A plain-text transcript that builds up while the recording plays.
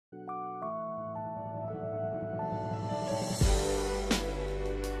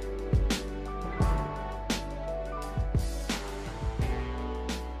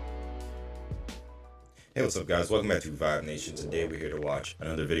Hey, what's up, guys? Welcome back to Vibe Nation. Today we're here to watch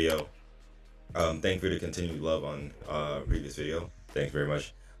another video. Thank you for the continued love on previous video. Thanks very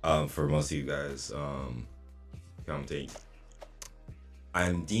much. For most of you guys commenting,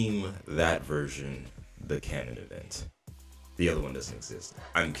 I deem that version the canon event. The other one doesn't exist.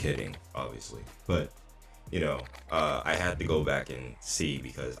 I'm kidding, obviously, but you know, I had to go back and see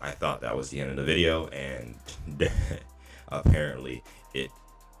because I thought that was the end of the video, and apparently it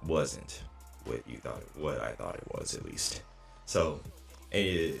wasn't what I thought it was, at least. So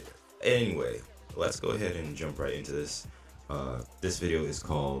anyway, let's go ahead and jump right into this. This video is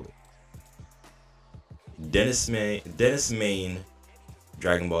called DennisMain's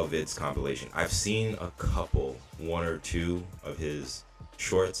Dragon Ball Vids compilation. I've seen a couple, one or two of his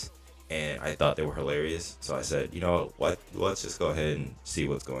shorts, and I thought they were hilarious. So I said, you know what, let's just go ahead and see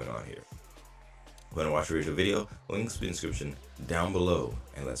what's going on here. We're gonna watch the original video. Links in the description down below,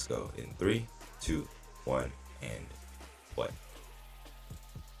 and let's go in 3, 2, 1, and play.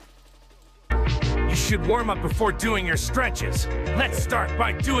 You should warm up before doing your stretches. Let's start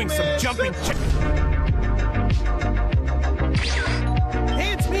by doing some jumping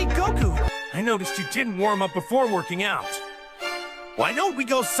Hey, it's me, Goku. I noticed you didn't warm up before working out. Why don't we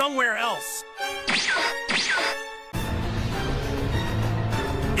go somewhere else?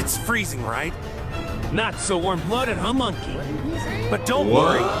 It's freezing, right? Not so warm-blooded, huh, monkey? But don't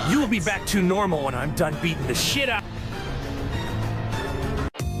worry, you will be back to normal when I'm done beating the shit out.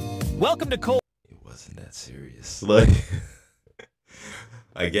 Welcome to Cold. It wasn't that serious. Like,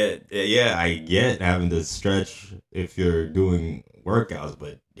 I get having to stretch if you're doing workouts,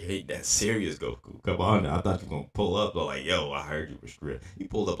 but it ain't that serious, Goku. Come on, I thought you were gonna pull up, but like, yo, I heard you were stripped. He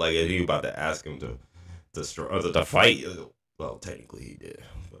pulled up like he was about to ask him to fight. Well, technically he did,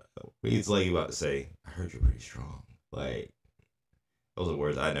 but he's like about to say, I heard you're pretty strong. Like, those are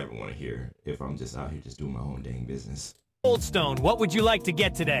words I never want to hear if I'm just out here just doing my own dang business. Cold Stone, what would you like to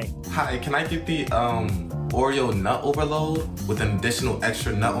get today? Hi, can I get the Oreo nut overload with an additional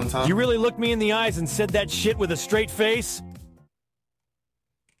extra nut on top? You really looked me in the eyes and said that shit with a straight face?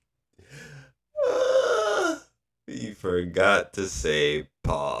 You forgot to say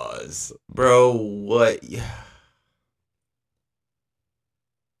pause. Bro, what?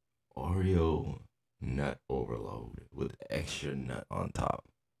 Oreo nut overload with extra nut on top.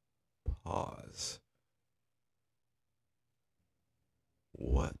 Pause.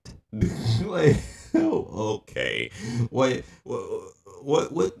 What? Like, oh, okay. What?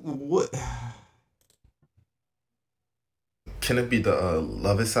 Can it be the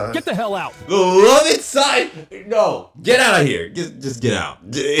love it size? Get the hell out! The love it side? No, get out of here. Just get out.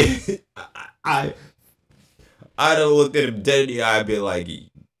 I'd have looked at him dead in the eye and been like,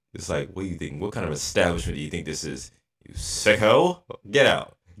 it's like, what do you think? What kind of establishment do you think this is? You sicko? Get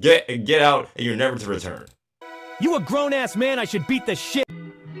out. Get out, and you're never to return. You a grown-ass man, I should beat the shit.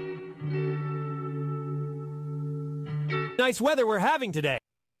 Nice weather we're having today.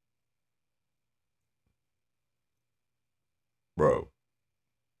 Bro.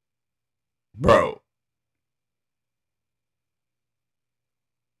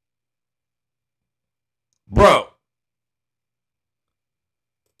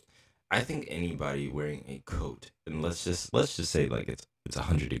 I think anybody wearing a coat, and let's just say like it's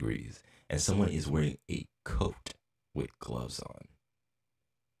 100 degrees, and someone is wearing a coat with gloves on,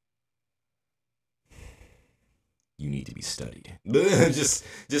 you need to be studied. just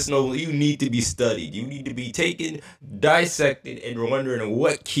know you need to be studied. You need to be taken, dissected, and wondering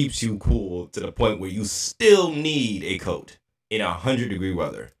what keeps you cool to the point where you still need a coat in 100-degree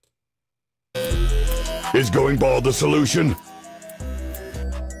weather. Is going bald the solution?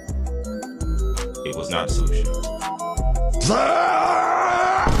 It was not a solution.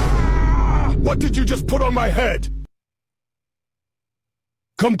 What did you just put on my head?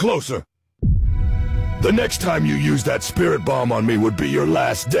 Come closer. The next time you use that spirit bomb on me would be your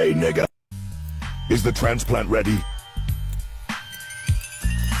last day, nigga. Is the transplant ready?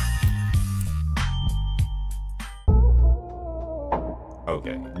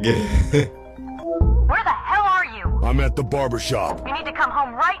 Okay. Where the hell are you? I'm at the barber shop. You need to come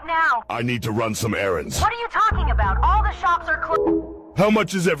home right now. I need to run some errands. What are you talking about? All the shops are closed. How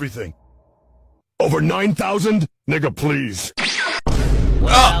much is everything? Over 9,000? Nigga, please.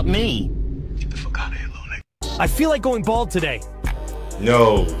 What about me? Get the fuck out of here, little nigga. I feel like going bald today.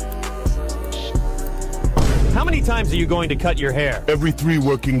 No. How many times are you going to cut your hair? Every 3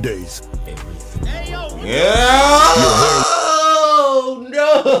 working days. Hey, yo! Yeah. Oh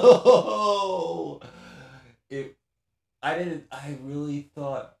no! I really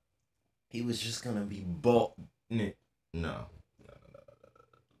thought he was just gonna be bald. No.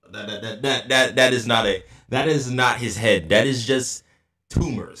 That is not his head. That is just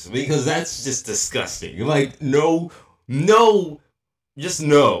tumors, because that's just disgusting. Like, no, just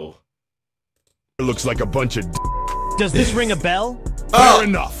no. It looks like a bunch of Does this ring a bell? Fair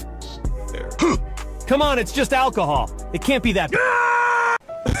enough. Come on, it's just alcohol. It can't be that.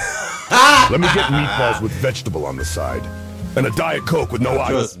 Let me get meatballs with vegetable on the side. And a Diet Coke with no ice.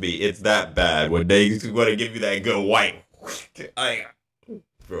 Trust me, it's that bad when they want to give you that good white.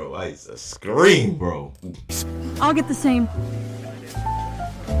 Bro, I used to scream, bro. I'll get the same.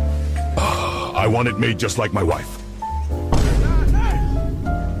 I want it made just like my wife.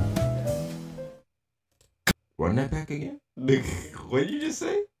 Run that back again? What did you just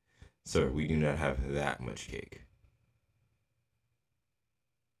say? Sir, we do not have that much cake.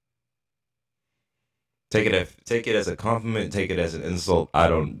 Take it as a compliment, take it as an insult. I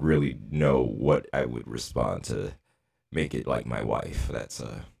don't really know what I would respond to make it like my wife. That's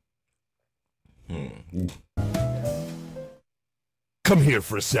Come here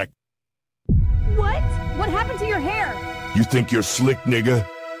for a sec. What? What happened to your hair? You think you're slick, nigga?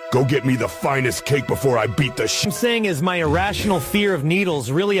 Go get me the finest cake before I beat the What I'm saying is my irrational fear of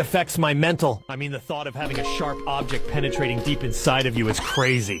needles really affects my mental. I mean, the thought of having a sharp object penetrating deep inside of you is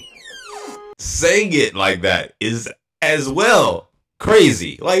crazy. Saying it like that is as well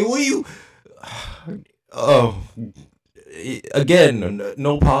crazy. Like, will you? Oh, again,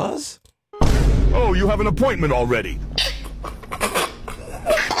 no pause. Oh, you have an appointment already.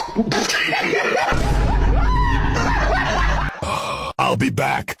 I'll be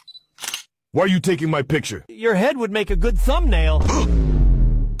back. Why are you taking my picture? Your head would make a good thumbnail.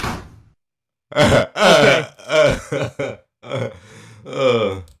 Okay.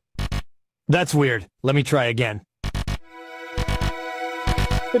 That's weird. Let me try again.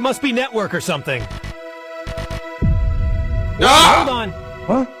 It must be network or something. Hold on.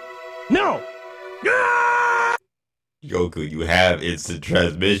 Huh? No! Goku, you have instant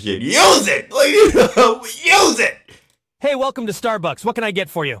transmission. Use it! Like, use it! Hey, welcome to Starbucks. What can I get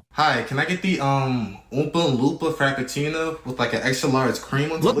for you? Hi, can I get the Oompa Loompa Frappuccino with like an extra large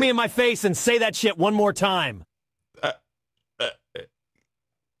cream on top? Look me in my face and say that shit one more time.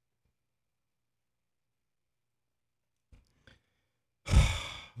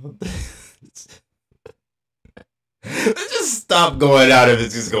 Just stop going out if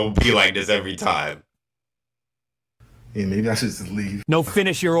it's just gonna be like this every time. Yeah, maybe I should just leave. No,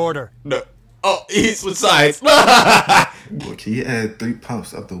 finish your order. No. Oh, he switched sides. Well, can you add 3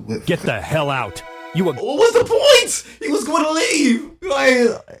 pumps of the whip? Get the hell out. You a What was the point? He was going to leave.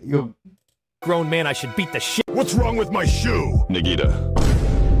 Like, you grown man, I should beat the shit. What's wrong with my shoe?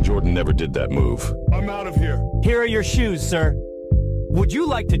 Nagita, Jordan never did that move. I'm out of here. Here are your shoes, sir. Would you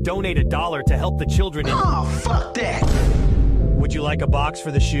like to donate $1 to help the children in— Oh, fuck that. Would you like a box for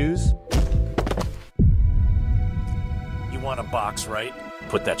the shoes? You want a box, right?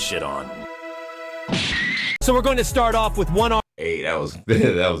 Put that shit on. So we're going to start off with one arm. Hey, that was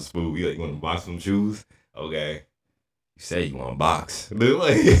smooth. You want to box some shoes? Okay. You said you want to box.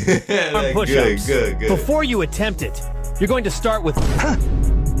 Like, push-ups. Good. Before you attempt it, you're going to start with—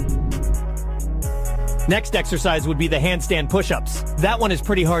 Next exercise would be the handstand push-ups. That one is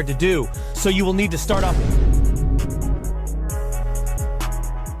pretty hard to do, so you will need to start off.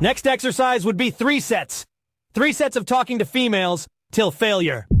 Next exercise would be 3 sets. 3 sets of talking to females till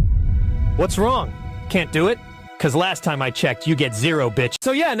failure. What's wrong? Can't do it? Cause last time I checked, you get 0, bitch.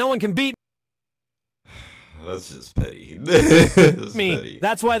 So yeah, no one can beat That's just petty. That's me. petty.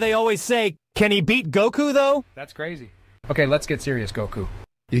 That's why they always say, can he beat Goku though? That's crazy. Okay, let's get serious, Goku.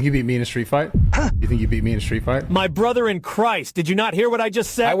 You think you beat me in a street fight? You think you beat me in a street fight? My brother in Christ, did you not hear what I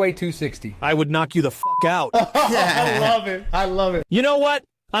just said? I weigh 260. I would knock you the fuck out. I love it. I love it. You know what?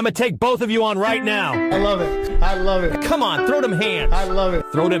 I'm gonna take both of you on right now. I love it. I love it. Come on, throw them hands. I love it.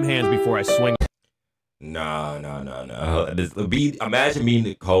 Throw them hands before I swing. No. Imagine being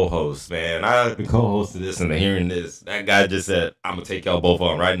the co-host, man. I've been co-host of this and hearing this. That guy just said, I'm going to take y'all both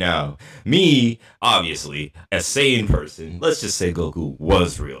on right now. Me, obviously, a sane person, let's just say Goku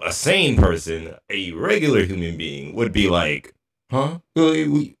was real. A sane person, a regular human being would be like, huh? What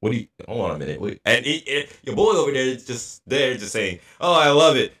do you, hold on a minute. Wait. And your boy over there is just saying, oh, I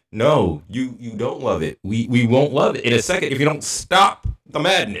love it. No, you don't love it. We won't love it in a second if you don't stop the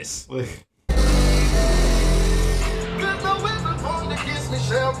madness.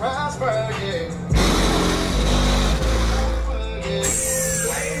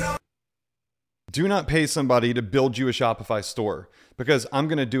 Do not pay somebody to build you a Shopify store, because I'm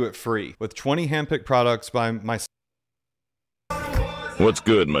going to do it free with 20 handpicked products by my... What's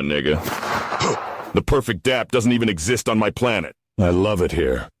good, my nigga? The perfect dap doesn't even exist on my planet. I love it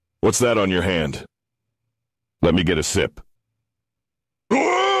here. What's that on your hand? Let me get a sip.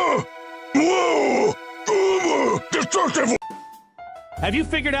 Destructive! Have you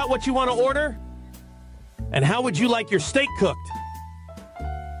figured out what you want to order? And how would you like your steak cooked?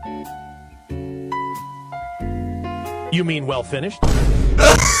 You mean well finished?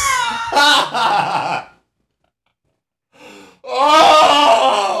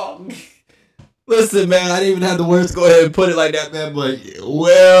 Oh! Listen, man, I didn't even have the words to go ahead and put it like that, man, but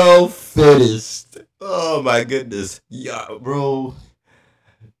well finished. Oh, my goodness. Yeah, bro.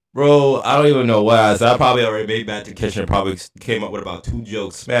 Bro, I don't even know what I said. I probably already made Back to the Kitchen, probably came up with about 2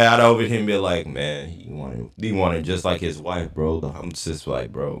 jokes. Man, I'd over him be like, man, he wanted just like his wife, bro. I'm just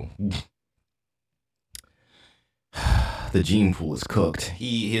like, bro. The gene pool is cooked.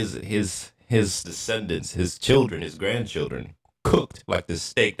 His descendants, his children, his grandchildren, cooked like the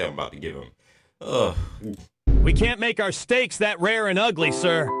steak that I'm about to give him. Ugh. We can't make our steaks that rare and ugly,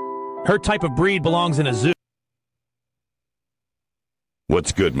 sir. Her type of breed belongs in a zoo.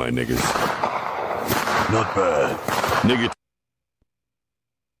 What's good, my niggas? Not bad. Nigga.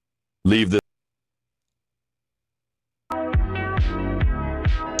 Leave the...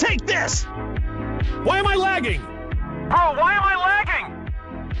 Take this! Why am I lagging? Bro, why am I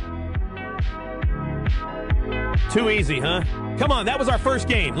lagging? Too easy, huh? Come on, that was our first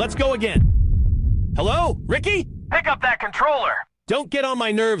game. Let's go again. Hello? Ricky? Pick up that controller. Don't get on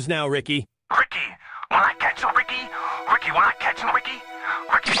my nerves now, Ricky. Ricky, when I catch you, Ricky. Ricky, when I catch you, Ricky.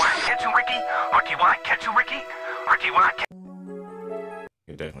 Ricky, when I catch you, Ricky. Ricky, when I catch you, Ricky. Ricky, when I catch You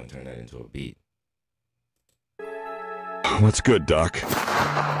can definitely turn that into a beat. What's good, Doc?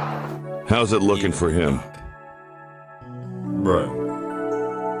 How's it looking for him? Bro.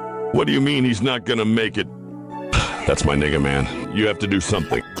 What do you mean he's not gonna make it? That's my nigga, man. You have to do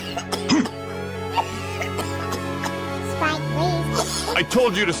something. I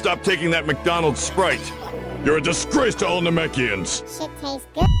told you to stop taking that McDonald's Sprite. You're a disgrace to all Namekians. Shit tastes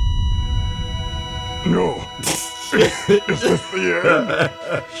good. No. Is this the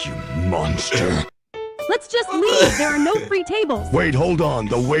end? You monster. Let's just leave. There are no free tables. Wait, hold on.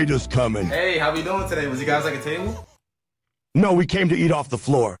 The waiter's coming. Hey, how we doing today? Was you guys like a table? No, we came to eat off the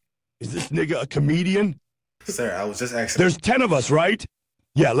floor. Is this nigga a comedian? Sir, I was just asking. There's 10 of us, right?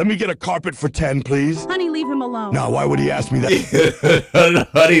 Yeah, let me get a carpet for 10, please. Honey, leave him alone. Now, why would he ask me that?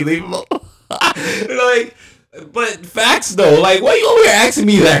 Honey, leave him alone. Like, but facts though, like, why you over here asking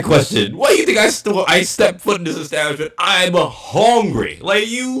me that question? Why do you think I stepped foot in this establishment? I'm hungry. Like,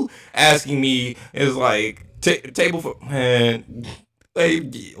 you asking me is like table for man.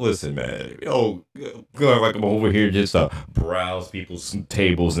 Like, listen, man. Yo, like I'm over here just to browse people's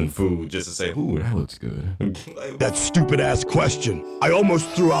tables and food just to say, ooh, that looks good. Like, That stupid ass question. I almost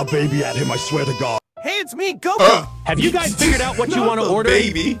threw our baby at him, I swear to God. Hey, it's me, Goku! Have you guys figured out what you want to order?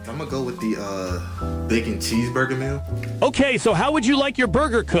 Baby. I'm gonna go with the bacon cheeseburger meal. Okay, so how would you like your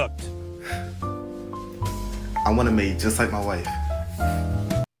burger cooked? I want it made just like my wife.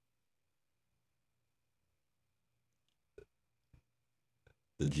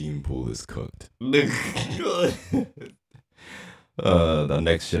 The gene pool is cooked. The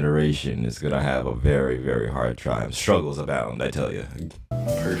next generation is gonna have a very, very hard time. Struggles abound, I tell you.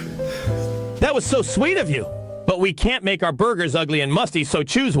 Perfect. That was so sweet of you. But we can't make our burgers ugly and musty, so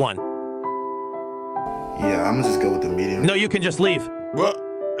choose one. Yeah, I'm gonna just go with the medium. No, you can just leave. What?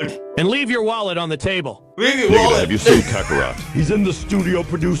 And leave your wallet on the table. Leave your Nigga, wallet. have you seen Kakarot? He's in the studio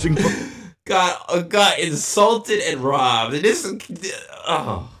producing... got insulted and robbed. And this,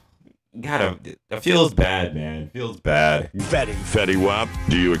 oh, it feels bad, man. It feels bad. Fetty Wap,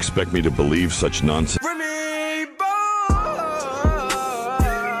 do you expect me to believe such nonsense?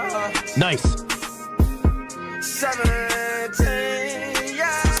 Nice.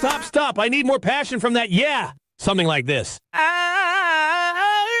 Stop. I need more passion from that yeah. Something like this.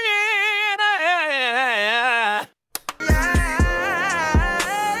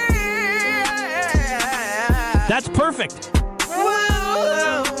 That's perfect.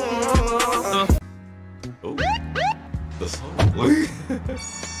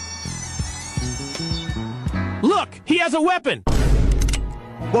 Look, he has a weapon.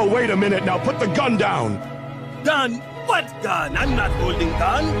 Whoa, wait a minute now. Put the gun down. Gun? What gun? I'm not holding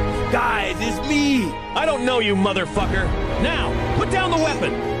gun. Guys, it's me. I don't know you, motherfucker. Now, put down the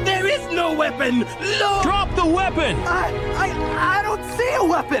weapon. There is no weapon. Look. Drop the weapon. I don't see a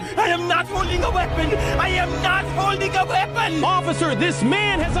weapon. I am not holding a weapon. I am not holding a weapon. Officer, this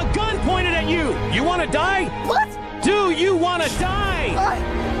man has a gun pointed at you. You want to die? What? Do you want to die?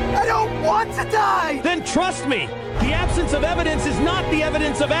 I don't want to die. Then trust me. The absence of evidence is not the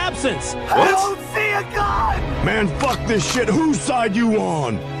evidence of absence. I don't see a gun. Man, fuck this shit. Whose side you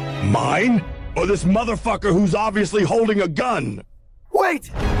on? Mine? Or this motherfucker who's obviously holding a gun?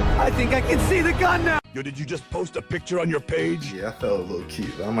 Wait! I think I can see the gun now! Yo, did you just post a picture on your page? Yeah, I felt a little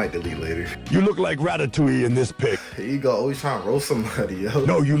cute, but I might delete later. You look like Ratatouille in this pic. Here you go, always trying to roast somebody, yo.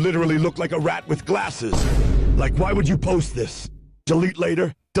 No, you literally look like a rat with glasses. Like, why would you post this? Delete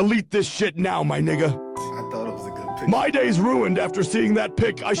later? Delete this shit now, my nigga. I thought it was a good picture. My day's ruined after seeing that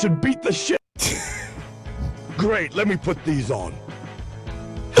pic. I should beat the shit. Great, let me put these on.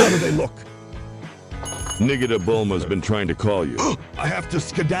 How do they look? Nigga de Bulma's been trying to call you. I have to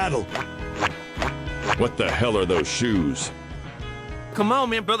skedaddle. What the hell are those shoes? Come on,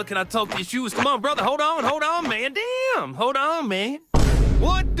 man, brother, can I talk to your shoes? Come on, brother, hold on, man. Damn, hold on, man.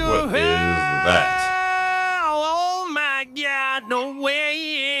 What the hell? What is that? Oh my God, no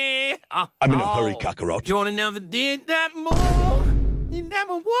way. I'm in a hurry, Kakarot. Jordan never did that more. You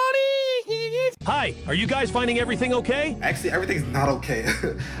never wanted. Hi, are you guys finding everything okay? Actually, everything's not okay.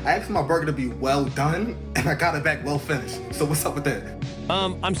 I asked my burger to be well done, and I got it back well finished. So what's up with that?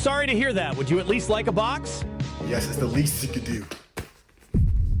 I'm sorry to hear that. Would you at least like a box? Yes, it's the least you could do.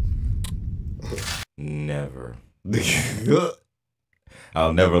 Never.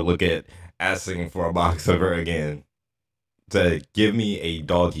 I'll never look at asking for a box ever again. To give me a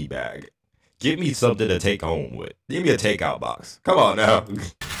doggy bag. Give me something to take home with. Give me a takeout box. Come on now.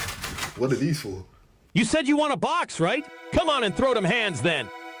 What are these for? You said you want a box, right? Come on and throw them hands then.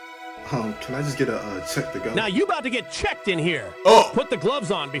 Can I just get a check to go? Now you about to get checked in here. Oh! Put the gloves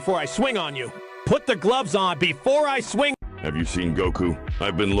on before I swing on you. Put the gloves on before I swing. Have you seen Goku?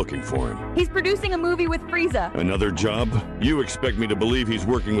 I've been looking for him. He's producing a movie with Frieza. Another job? You expect me to believe he's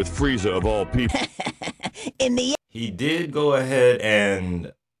working with Frieza of all people? He did go ahead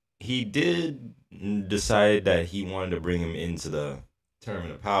and he did decide that he wanted to bring him into the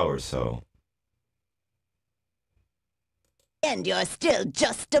Tournament of Power, so. And you're still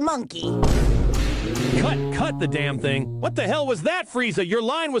just a monkey. Cut the damn thing. What the hell was that, Frieza? Your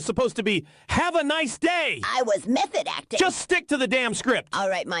line was supposed to be, have a nice day. I was method acting. Just stick to the damn script. All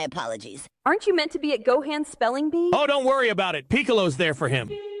right, my apologies. Aren't you meant to be at Gohan's spelling bee? Oh, don't worry about it. Piccolo's there for him.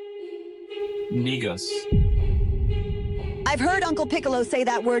 Negus. I've heard Uncle Piccolo say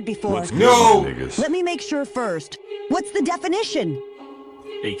that word before. No! Let me make sure first. What's the definition?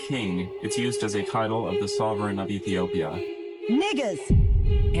 A king. It's used as a title of the sovereign of Ethiopia. Niggas.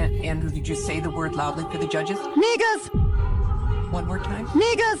 Andrew, did you say the word loudly for the judges? Niggas. One more time.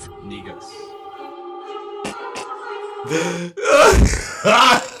 Niggas. Negus.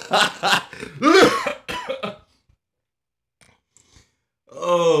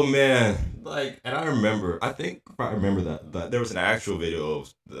 Oh man, like, and I remember, I think if I remember that there was an actual video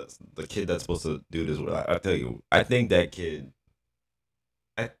of the kid that's supposed to do this. I tell you, I think that kid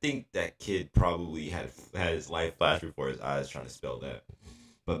probably had his life flash before his eyes trying to spell that.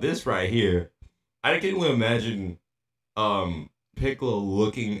 But this right here, I can even imagine Piccolo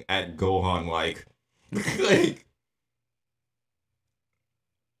looking at Gohan like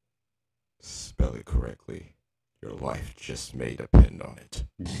spell it correctly. Your life just may depend on it.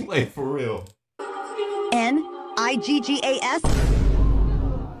 Like, for real. N-I-G-G-A-S.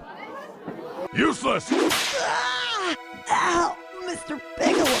 Useless! Ah! Ow, Mr.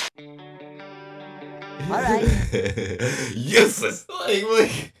 Piccolo. All right. Useless. Like,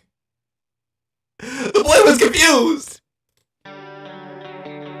 the boy was confused.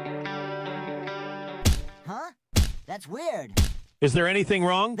 Huh? That's weird. Is there anything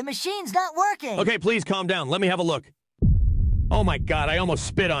wrong? The machine's not working. Okay, please calm down. Let me have a look. Oh my God, I almost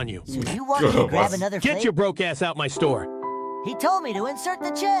spit on you. So you want me to grab another Get plate? your broke ass out my store. He told me to insert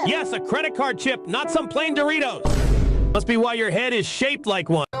the chip. Yes, a credit card chip, not some plain Doritos. Must be why your head is shaped like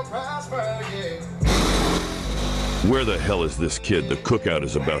one. Where the hell is this kid? The cookout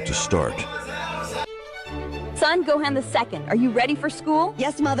is about to start. Son, Gohan II, are you ready for school?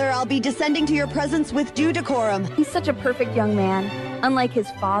 Yes, Mother, I'll be descending to your presence with due decorum. He's such a perfect young man, unlike his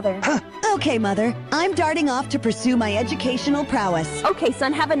father. Okay, Mother. I'm darting off to pursue my educational prowess. Okay,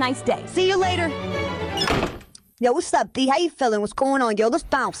 son, have a nice day. See you later. Yo, what's up, D? How you feeling? What's going on? Yo, let's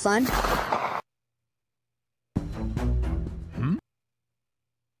bounce, son.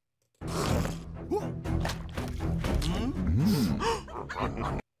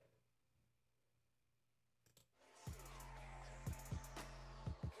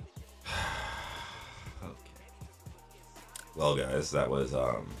 Well, guys, that was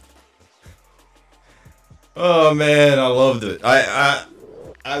oh man, I loved it. I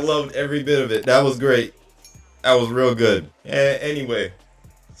loved every bit of it. That was great. That was real good. Anyway,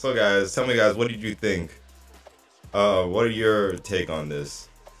 so guys, tell me, guys, what did you think? What are your take on this?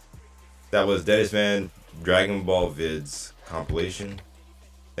 That was DennisMain's Dragon Ball Vids compilation.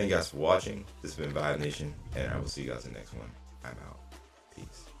 Thank Thank you guys for watching. This has been Vibe Nation, and I will see you guys in the next one. I'm out.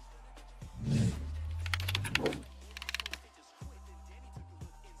 Peace.